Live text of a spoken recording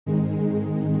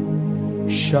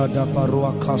Shada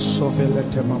parua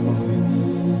kasovelete mama.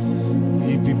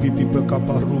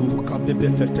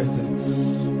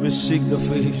 We seek the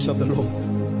face of the Lord.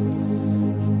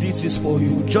 This is for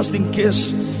you. Just in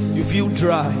case you feel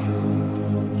dry,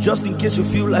 just in case you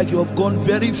feel like you have gone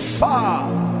very far,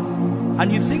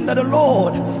 and you think that the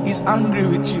Lord is angry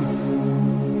with you,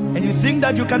 and you think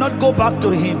that you cannot go back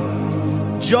to Him.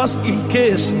 Just in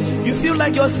case you feel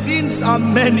like your sins are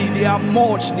many, they are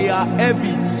much, they are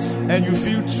heavy, and you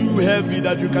feel too heavy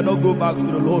that you cannot go back to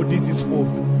the Lord. This is for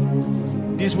you.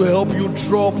 This will help you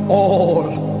drop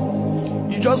all.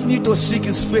 You just need to seek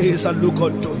His face and look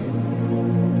unto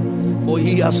Him, for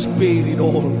He has paid it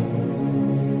all.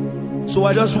 So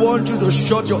I just want you to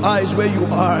shut your eyes where you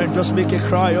are and just make a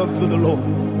cry unto the Lord.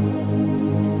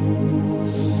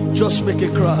 Just make a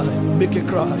cry, make a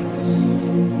cry.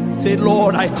 Say,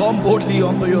 Lord, I come boldly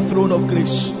unto your throne of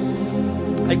grace.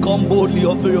 I come boldly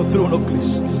unto your throne of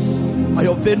grace. I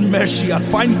obtain mercy and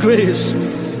find grace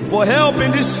for help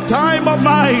in this time of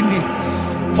mine.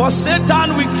 For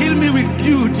Satan will kill me with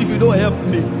guilt if you don't help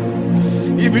me.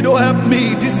 If you don't help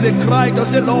me, this is a cry to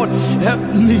say, Lord, help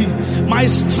me. My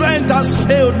strength has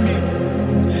failed me.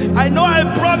 I know I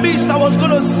promised I was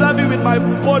going to serve you with my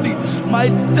body, my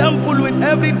temple, with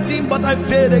everything, but I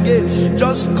failed again.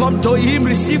 Just come to Him,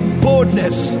 receive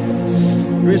boldness.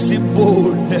 Receive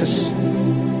boldness.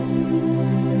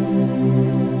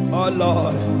 Oh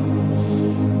Lord.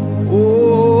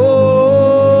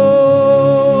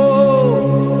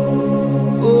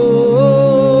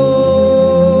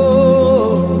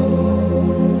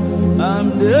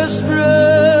 I'm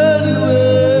desperately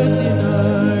waiting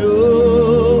on you.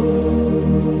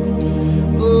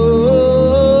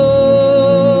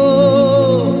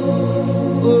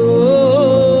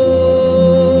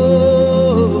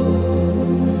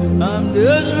 I'm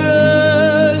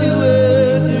desperately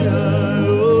waiting on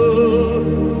you.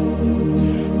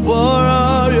 Pour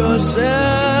out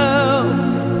yourself,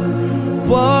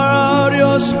 pour out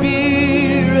your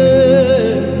spirit.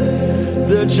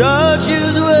 The church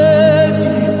is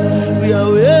waiting, we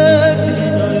are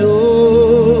waiting on you.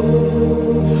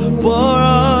 Pour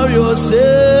out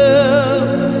yourself,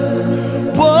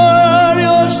 pour out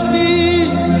your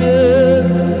spirit.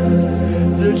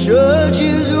 The church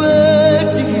is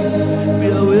waiting, we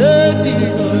are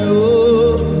waiting on you.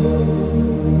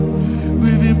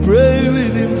 We've been praying,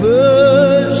 we've been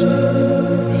thirsty.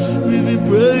 We've been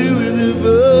praying, we've been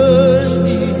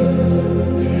thirsty.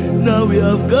 Now we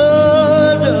have gathered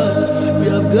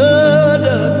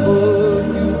for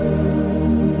you.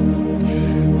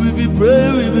 We've been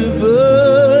praying, we've been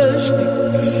thirsty.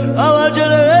 Our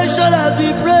generation has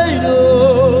been praying,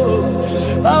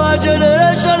 oh. Our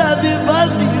generation has been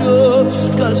fasting, oh.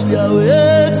 Because we are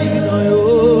waiting on you.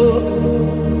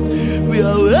 We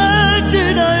are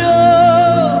waiting on you.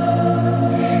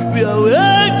 We are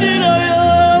waiting on you.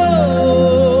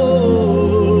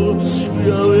 We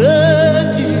are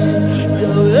waiting. We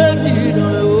are waiting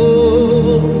on you.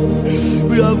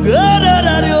 We have gathered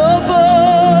at your upper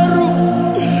room.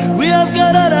 We have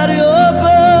gathered at your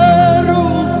upper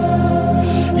room.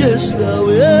 Yes, we are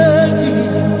waiting.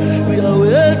 We are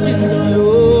waiting on you.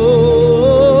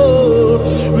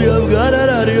 We have gathered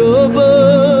at your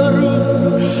upper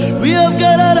room. We have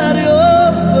gathered at your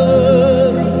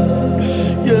upper room.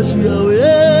 Yes, we are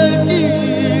waiting.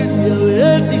 We are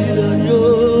waiting on you.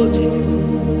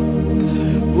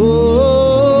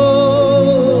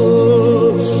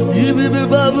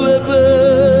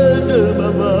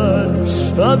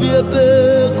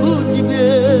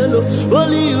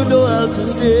 Only you know how to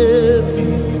save me.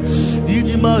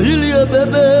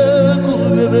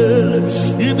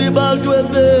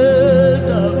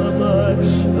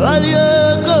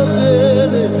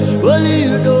 Only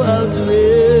you know how to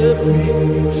help me.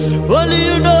 Only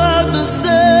you know how to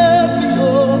save me,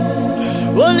 oh.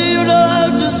 Only you know how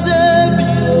to save me,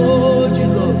 oh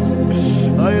Jesus.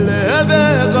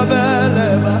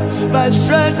 My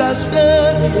strength has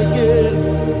failed me again.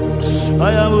 I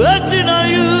am waiting on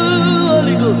you,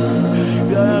 Holy Ghost.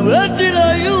 I am waiting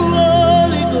on you,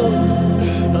 Holy Ghost.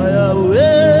 I am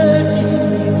waiting.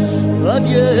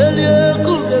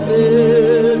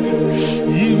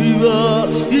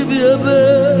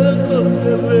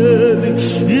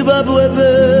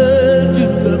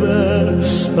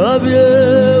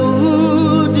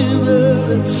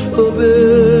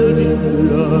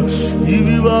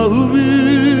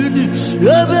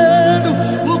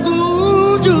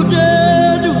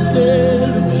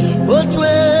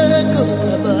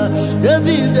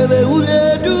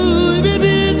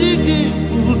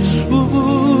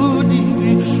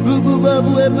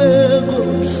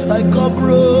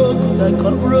 I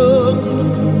come broken,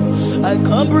 I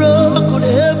I'm broken,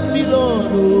 help me,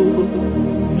 Lord. Oh,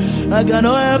 I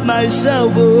cannot help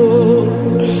myself. Oh,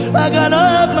 I cannot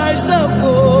help myself.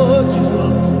 Oh,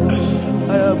 Jesus,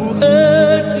 I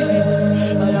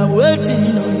am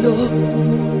waiting on you.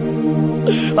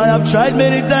 I have tried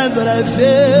many times, but I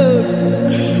failed.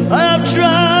 I have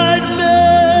tried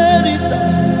many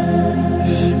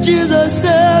times. Jesus,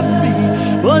 save me.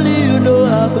 Only you know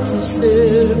how to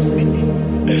save me.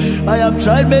 I have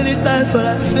tried many times, but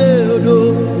I failed.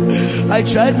 Oh, I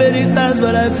tried many times,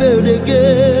 but I failed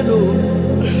again. Oh,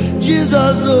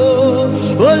 Jesus, oh,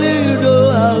 only you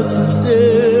know how to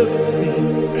save me.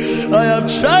 I have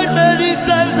tried many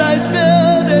times, I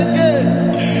failed again.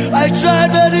 I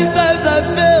tried many times, I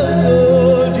failed.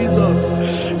 Oh, Jesus,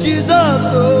 Jesus,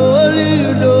 oh, only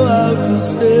you know how to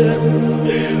save me.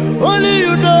 Only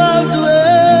you know how to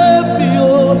help me.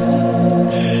 Oh,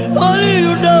 only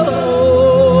you know.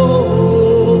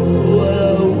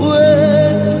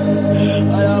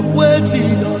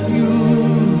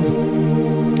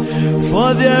 For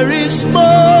there is more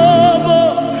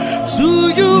to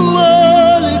you,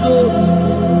 Holy Ghost,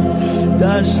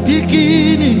 than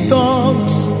speaking in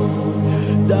tongues,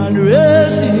 than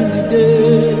raising the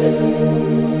dead.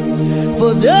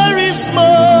 For there is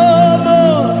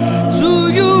more to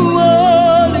you,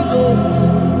 Holy Ghost,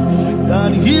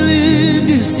 than healing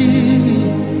the sick,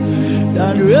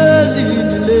 than raising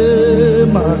the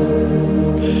lame.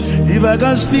 If I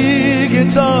can speak in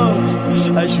tongues,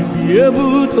 I should be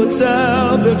able to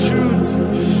tell the truth.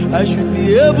 I should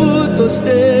be able to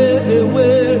stay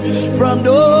away from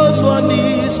those who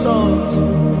need songs.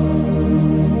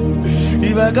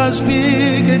 If I can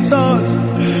speak in tongues,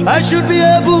 I should be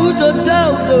able to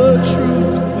tell the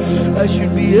truth. I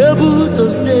should be able to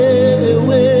stay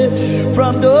away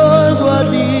from those who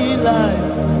need life.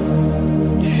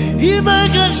 If I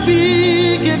can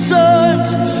speak in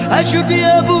tongues, I should be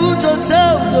able to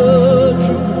tell the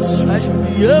truth. I should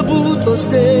be able to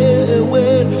stay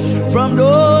away from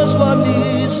those who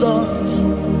need songs.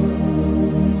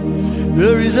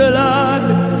 There is a light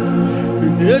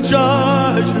in nature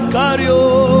I should carry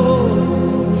on.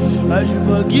 I should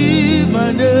forgive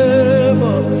my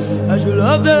neighbor. I should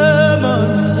love them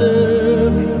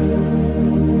undeserving.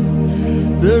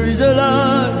 There is a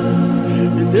light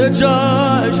in nature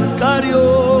I should carry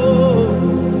on.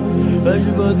 I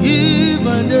should forgive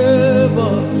my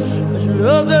neighbor. I should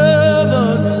love them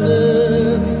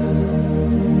undeserving.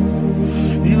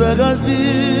 If I can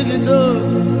speak it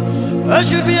all, I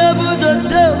should be able to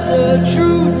tell the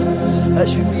truth. I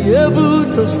should be able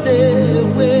to stay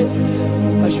away.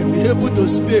 I should be able to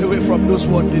stay away from those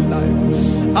worldly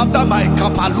lives. After my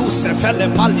kapalus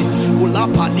pali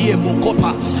ulapali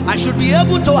mokopa, I should be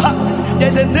able to have.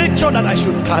 There's a nature that I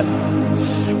should carry.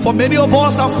 For many of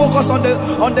us that focus on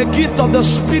the gift of the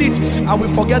Spirit and we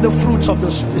forget the fruits of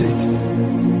the Spirit.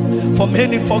 For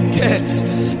many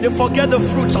they forget the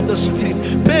fruits of the Spirit.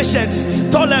 Patience,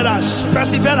 tolerance,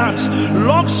 perseverance,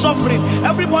 long suffering.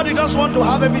 Everybody just want to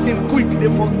have everything quick. They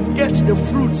forget the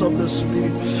fruits of the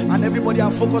Spirit. And everybody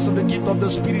are focused on the gift of the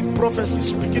Spirit. Prophecy,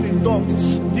 speaking in tongues,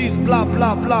 this blah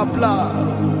blah blah blah.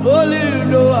 Only you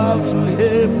know how to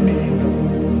help me.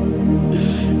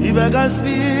 If I can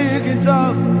speak in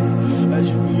tongues, I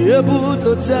should be able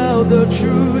to tell the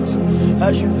truth.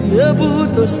 I should be able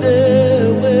to stay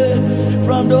away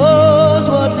from those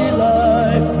worldly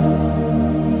life.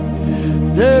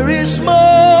 There is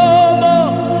more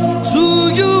to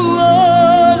you,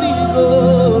 Holy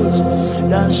Ghost,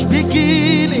 than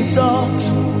speaking in tongues,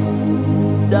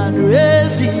 than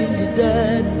raising the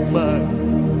dead man.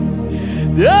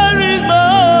 There is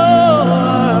more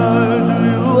to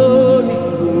you, Holy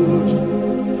Ghost,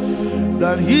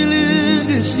 than healing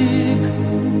the sick,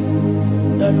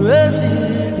 than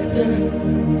raising the dead.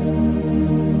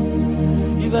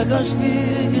 If I can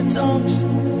speak in tongues,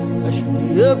 I should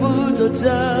be able to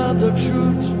tell the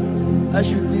truth. I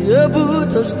should be able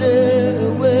to stay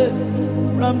away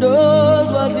from those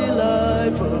worldly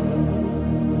life.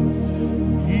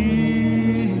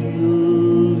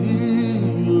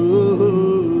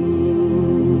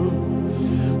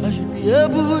 I should be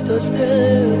able to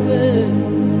stay away.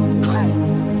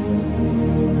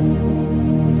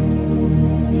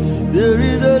 There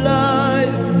is a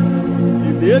life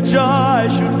in nature I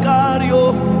should carry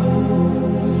on.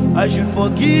 I should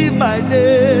forgive my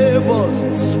neighbors.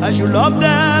 I should love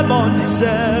them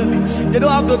undeserving. They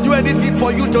don't have to do anything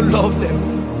for you to love them.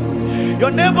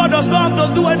 Your neighbor does not have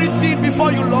to do anything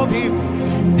before you love him.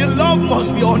 The love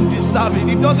must be undeserving.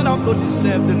 It doesn't have to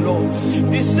deserve the love.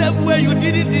 The same way you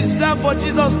didn't deserve for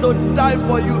Jesus to die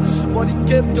for you, but he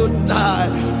came to die.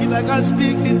 If I can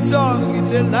speak in tongue,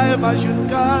 it's a life I should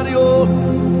carry. Oh,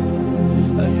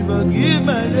 I should forgive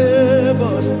my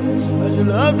neighbors. I should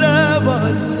love them what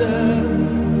I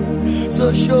deserve.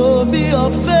 So show me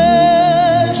your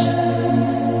face.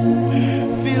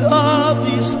 Fill up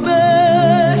this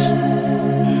space.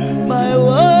 My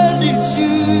world needs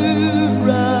you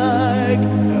right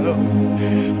now.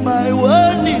 My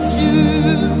world needs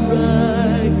you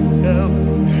right now.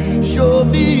 Show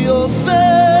me your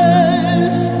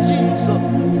face, Jesus.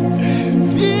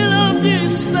 Fill up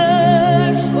this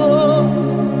space. Oh,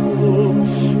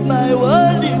 my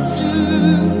world needs you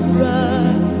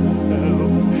right now.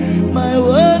 My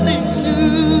world needs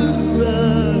you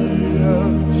right now.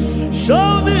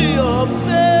 Show me your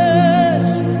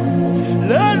face.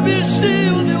 Let me see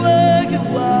you the way you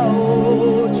are,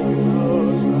 oh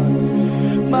Jesus.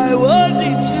 My world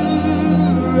needs you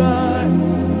right.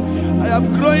 I am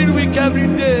growing weak every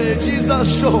day. Jesus,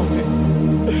 show me.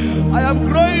 I am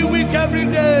growing weak every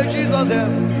day. Jesus,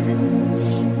 help me.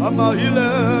 I'm a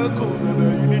healer.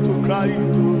 You need to cry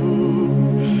too.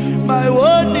 My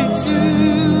world needs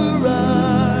you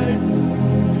right.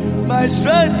 My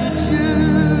strength needs you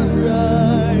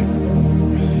right.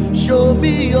 Show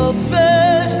me your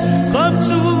face. Come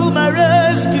to my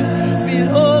rescue.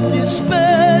 Fill up this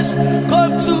space.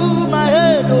 Come to my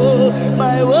head. Oh,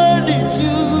 my world needs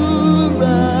you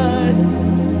right.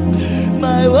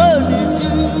 My world needs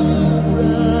you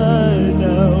right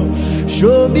now.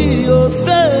 Show me your face.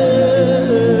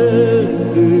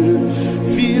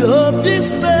 Fill up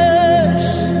this space.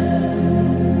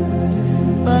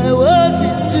 My world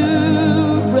needs you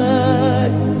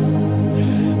right.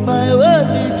 My world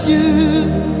needs you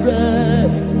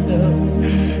right now.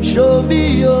 Show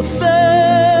me your face.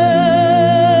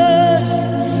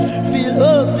 Fill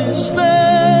up this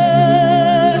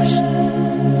space.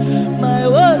 My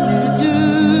world needs you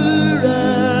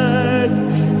right.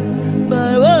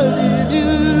 My world needs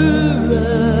you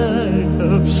right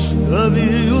now. Love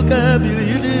you can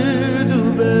believe it to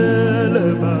be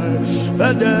my.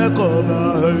 And then come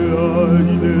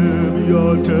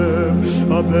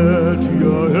I bet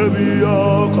you heavy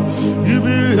yoke. You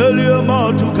be helium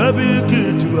to Kabiki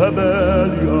to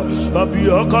Abelia.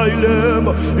 Abia Kailem,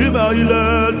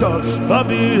 Imaileta,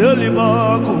 Abi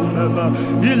Helimakumema,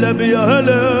 Ilebia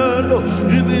Heleno,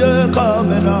 Ibia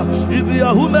Kamena, Ibia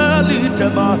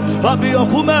Humelitema, Abia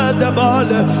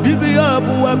Humedabale, Ibia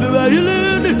Buabia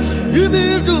Hilini. You be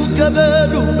do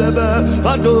Kabelu, Bebe,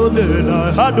 Adomena,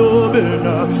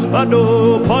 Adomena, Ado,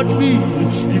 punch me,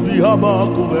 Ibi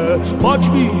Habakume, punch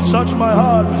me, search my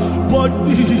heart, punch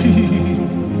me.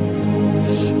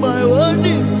 My word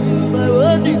need you, my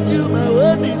word need you, my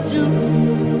word need you.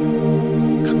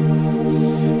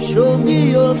 Show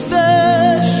me your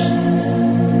face,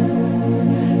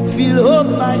 fill up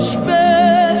my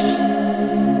space.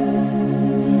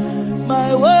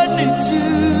 My word needs you,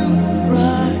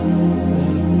 right?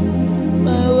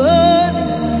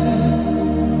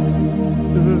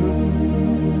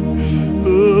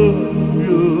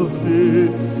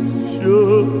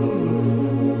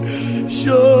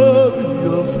 Show me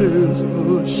your face,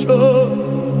 oh, show.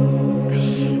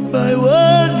 My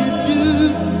word needs you.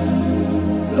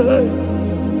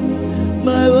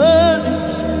 My word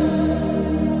needs you.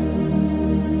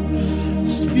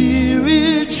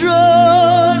 Spirit, draw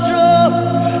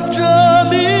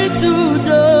me to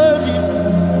the deep.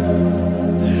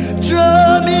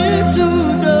 Draw me to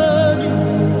the deep.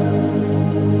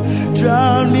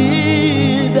 Drown me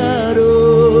in that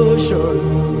ocean.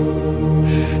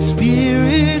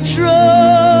 Spirit, draw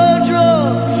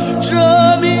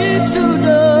me to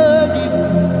the deep.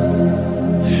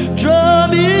 Draw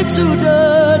me to the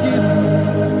deep.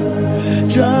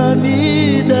 Draw me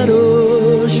in that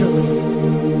ocean.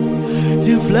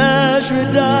 Till flesh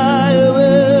will die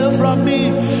away from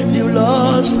me. Till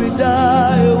lust will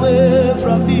die away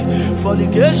from me.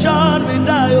 Fornication will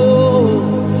die,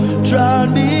 oh.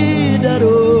 Drown me in that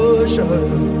ocean.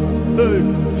 Hey.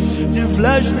 Till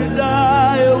flesh will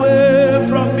die away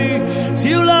from me.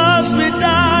 Till lust will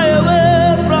die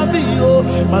away from me. Oh,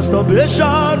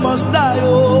 masturbation must die.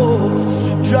 Oh,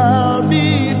 drown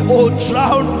me. Oh,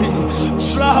 drown me.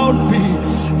 Drown me.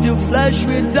 Till flesh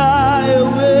will die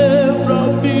away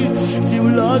from me. Till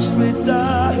lust will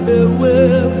die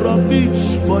away from me.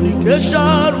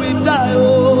 Fornication will die.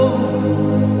 Oh,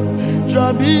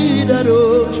 drown me in that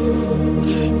ocean.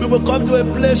 We will come to a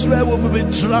place where we will be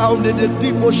drowned in the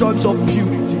deep oceans of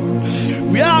purity.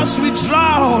 Whereas we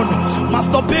drown,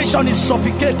 masturbation is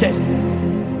suffocated.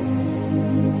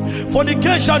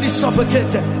 Fornication is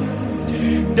suffocated.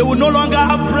 They will no longer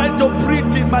have breath to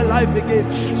breathe in my life again.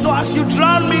 So as you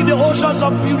drown me in the oceans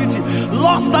of purity,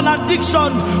 lust and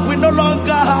addiction will no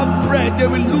longer have breath. They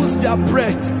will lose their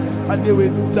breath and they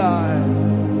will die.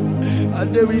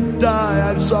 And they will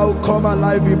die, and so I will come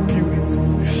alive in purity.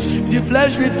 The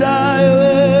flesh will die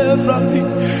away from me.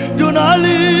 Do not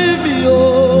leave me,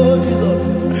 oh Jesus.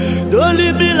 Don't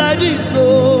leave me like this,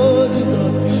 oh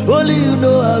Jesus. Only you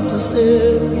know how to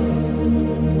save me.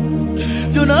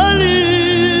 Do not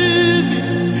leave me.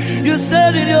 You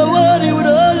said in your word you would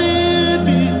not leave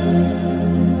me.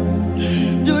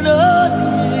 Do not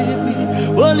leave me.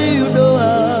 Only you know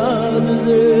how to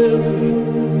save me.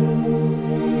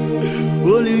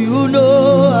 Only you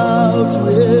know how to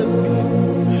help me.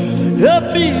 Help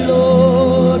me,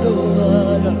 Lord.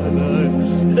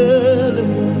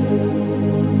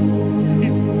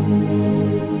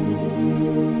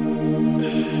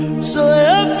 So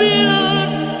help me, Lord.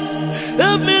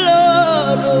 Help me,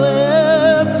 Lord.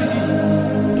 Help me.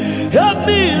 Help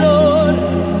me, Lord.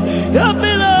 Help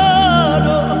me, Lord.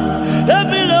 Help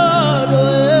me, Lord.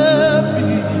 Help me.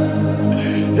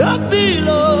 Help me,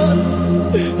 Lord.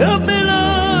 Help me,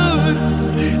 Lord.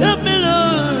 Help me,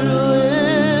 Lord.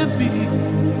 Help me.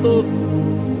 Oh.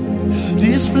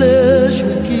 This flesh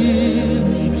will kill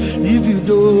me if you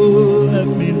don't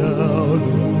help me now,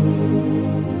 Lord.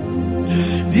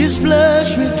 This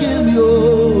flesh will kill me,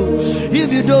 oh,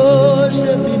 if you don't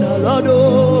save me now, Lord.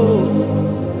 Oh,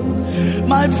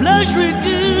 my flesh will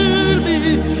kill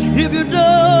me if you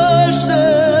don't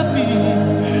save me.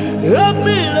 Help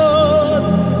me, Lord.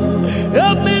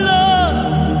 Help me, Lord.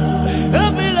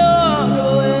 Help me, Lord.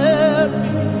 Oh, help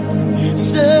me.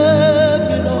 Save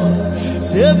me, Lord.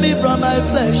 Save me from my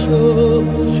flesh, oh.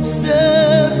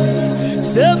 Save me.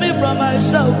 Save me from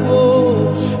myself,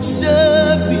 oh.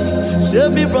 Save me.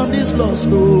 Save me from this loss,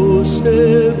 oh.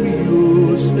 Save me,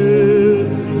 oh. Save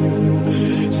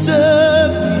me.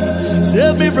 Save me.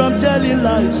 Save me from telling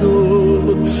lies,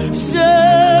 oh.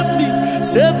 Save me.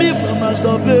 Save me from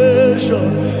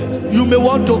masturbation. You may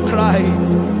want to cry it.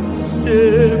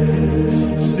 Save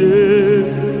me. Save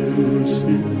me, oh. Save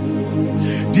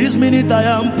me. This minute I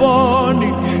am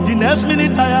burning, the next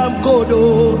minute I am cold,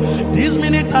 oh. This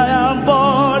minute I am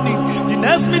burning, the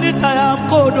next minute I am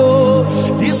cold, oh.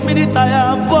 This minute I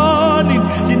am burning,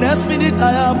 the next minute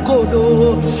I am cold,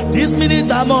 oh. This minute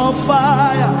I'm on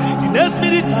fire, the next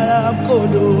minute I am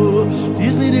cold, oh.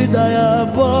 This minute I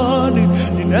am burning,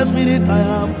 the next minute I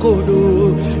am cold,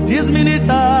 oh. This minute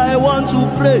I want to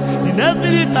pray, the next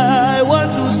minute I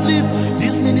want to sleep.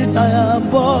 This minute I am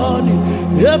burning.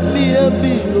 Help me,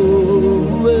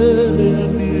 Lord.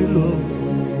 Help me, Lord.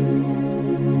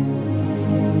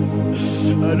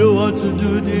 I don't want to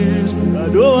do this, I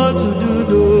don't want to do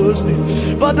those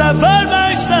things, but I find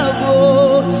myself,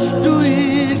 oh,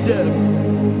 doing them.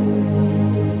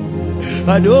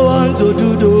 I don't want to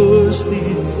do those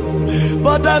things,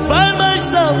 but I find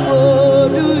myself, oh,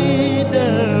 doing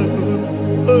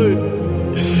them. Hey.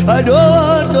 I don't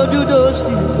want to do those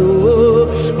things,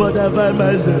 oh, but I find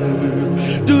myself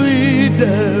doing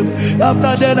them.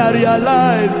 After then I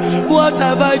realize, what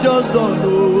have I just done,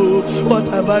 oh, what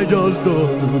have I just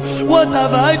done, what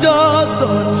have I just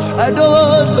done. I don't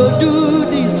want to do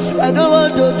this, I don't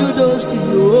want to do those things,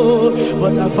 oh,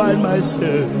 but I find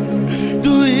myself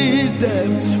doing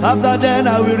them. After then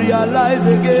I will realize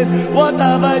again, what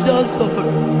have I just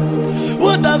done.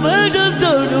 What have I just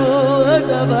done? Oh, what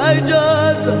have I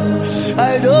just done?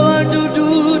 I don't want to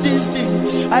do these things.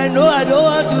 I know I don't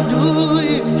want to do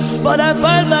it, but I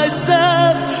find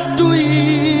myself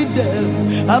doing them.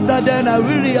 After then I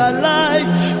will realize,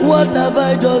 what have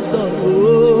I just done?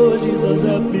 Oh, Jesus,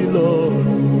 help me, Lord.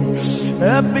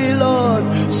 Help me, Lord.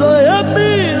 So help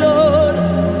me, Lord.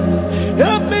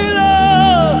 Help me,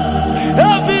 Lord.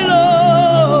 Help me,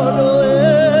 Lord. Oh,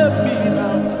 help me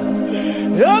now.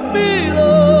 Help me,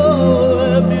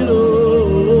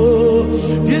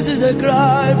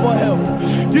 cry for help.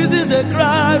 This is a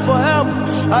cry for help.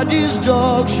 At this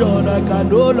junction, I can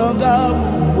no longer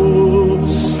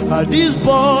move. At this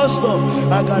bus stop,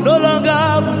 I can no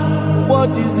longer move. What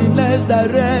is the next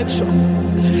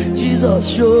direction? Jesus,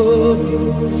 show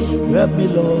me. Help me,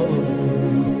 Lord.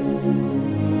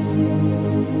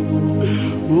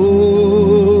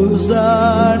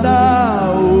 Hosanna,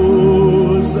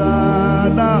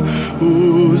 Hosanna,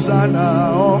 Hosanna,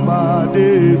 oh my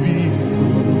David.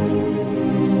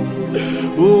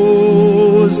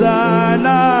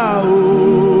 Hosanna,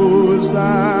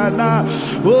 Hosanna,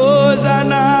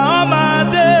 Hosanna, oh my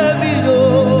David,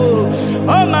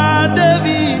 oh my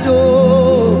David,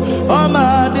 oh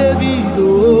my David,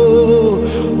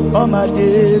 oh oh my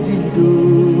David,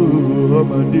 oh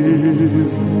my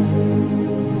David.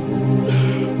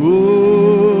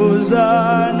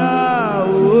 Hosanna,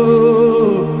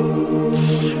 oh,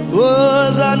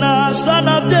 Hosanna, son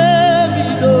of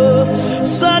David, oh,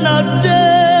 son of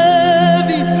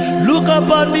David. Look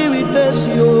upon me with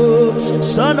mercy, oh,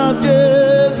 son of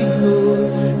David,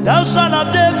 oh, thou son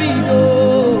of David,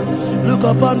 oh. Look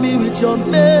upon me with your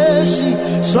mercy,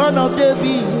 son of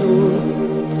David, oh.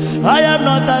 I am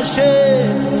not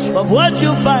ashamed of what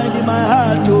you find in my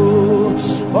heart, oh,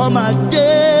 oh my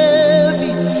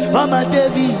David, oh my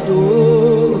David,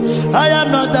 oh. I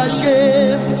am not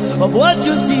ashamed of what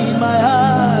you see in my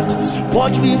heart.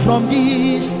 Purge me from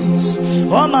distance,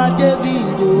 oh my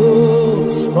David, oh,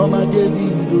 oh my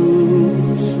David,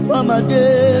 oh, oh my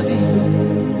David,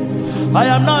 oh. I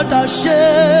am not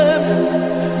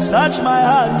ashamed. Search my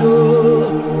heart,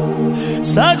 oh,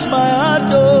 search my heart,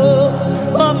 oh,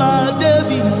 oh my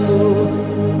David, oh.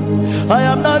 I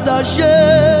am not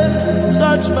ashamed.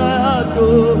 Search my heart,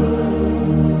 oh,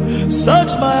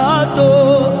 search my heart,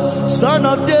 oh, son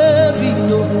of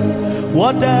David, oh.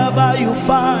 Whatever you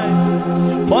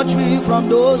find, purge me from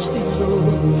those things,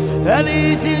 oh.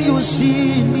 Anything you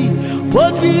see in me,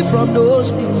 purge me from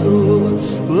those things, oh.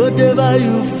 Whatever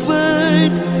you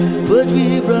find, purge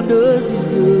me from those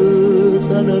things, oh.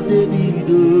 Son of David,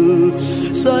 oh,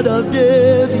 son of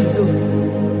David, oh.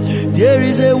 There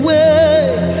is a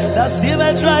way that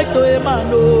seemeth right to a man,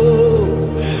 oh,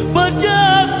 but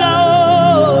just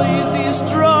now is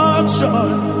destruction.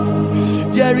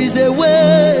 There is a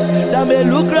way that may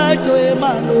look right to a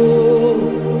man,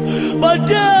 oh, but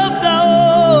just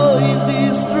now is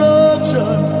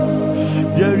destruction.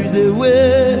 There is a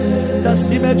way that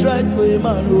seemeth right to a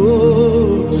man,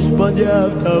 oh, but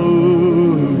thereafter,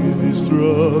 oh, is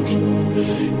destruction.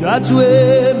 That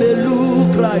way may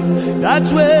look right, that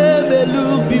way may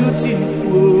look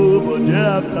beautiful, but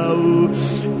thereafter, oh,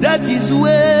 that is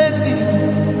waiting.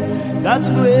 That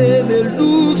way may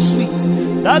look sweet,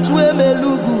 that way may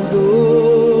look good,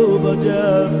 oh, but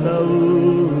thereafter,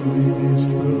 oh, is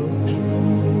destruction.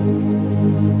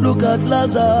 Look at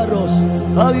Lazarus,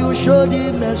 how you showed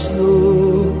him mercy,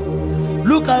 oh.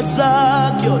 Look at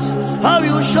Zacchaeus, how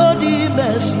you showed him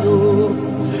mercy, oh.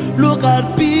 Look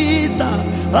at Peter,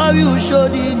 how you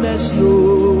showed him mercy,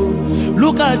 oh.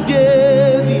 Look at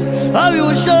David, how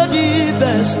you showed him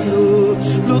mercy, oh.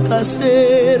 Look at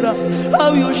Sarah,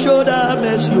 how you showed her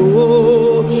mercy,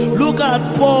 oh. Look at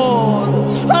Paul,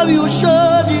 how you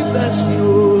showed him mercy,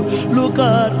 oh. Look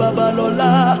at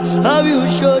Babalola, how you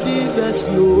showed him mercy,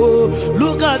 oh.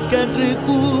 Look at Kendrick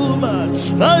Kuman,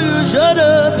 how you showed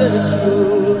her mercy,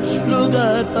 oh. Look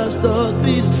at Pastor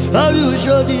Chris, how you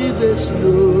showed him mercy,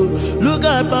 oh. Look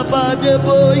at Papa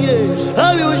Deboye,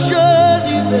 how you showed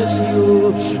him mercy,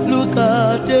 oh. Look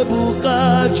at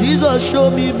Ebuka, Jesus show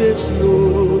me mercy,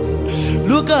 oh.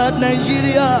 Look at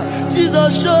Nigeria,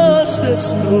 Jesus shows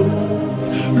mercy, oh.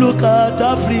 Look at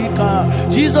Africa,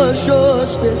 Jesus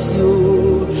shows mercy,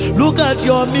 oh. Look at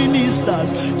your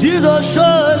ministers, Jesus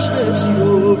shows mercy,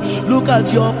 oh. Look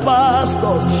at your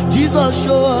pastors, Jesus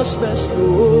shows mercy,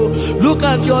 oh. Look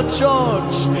at your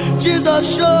church,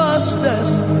 Jesus shows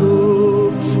mercy,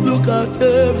 oh. Look at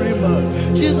every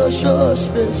man, Jesus shows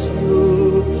mercy,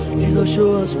 oh. Jesus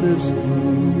shows mercy,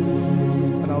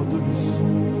 oh. And I'll do this.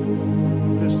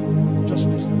 Listen, just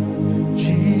listen.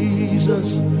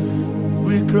 Jesus,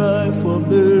 we cry for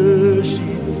mercy,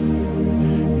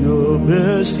 your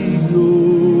mercy,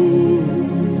 oh,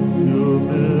 your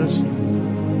mercy.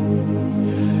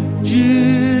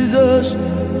 Jesus,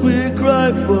 we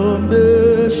cry for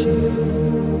mercy,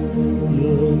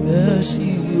 your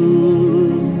mercy,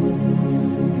 oh,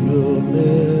 your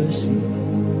mercy.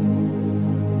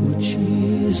 Oh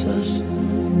Jesus,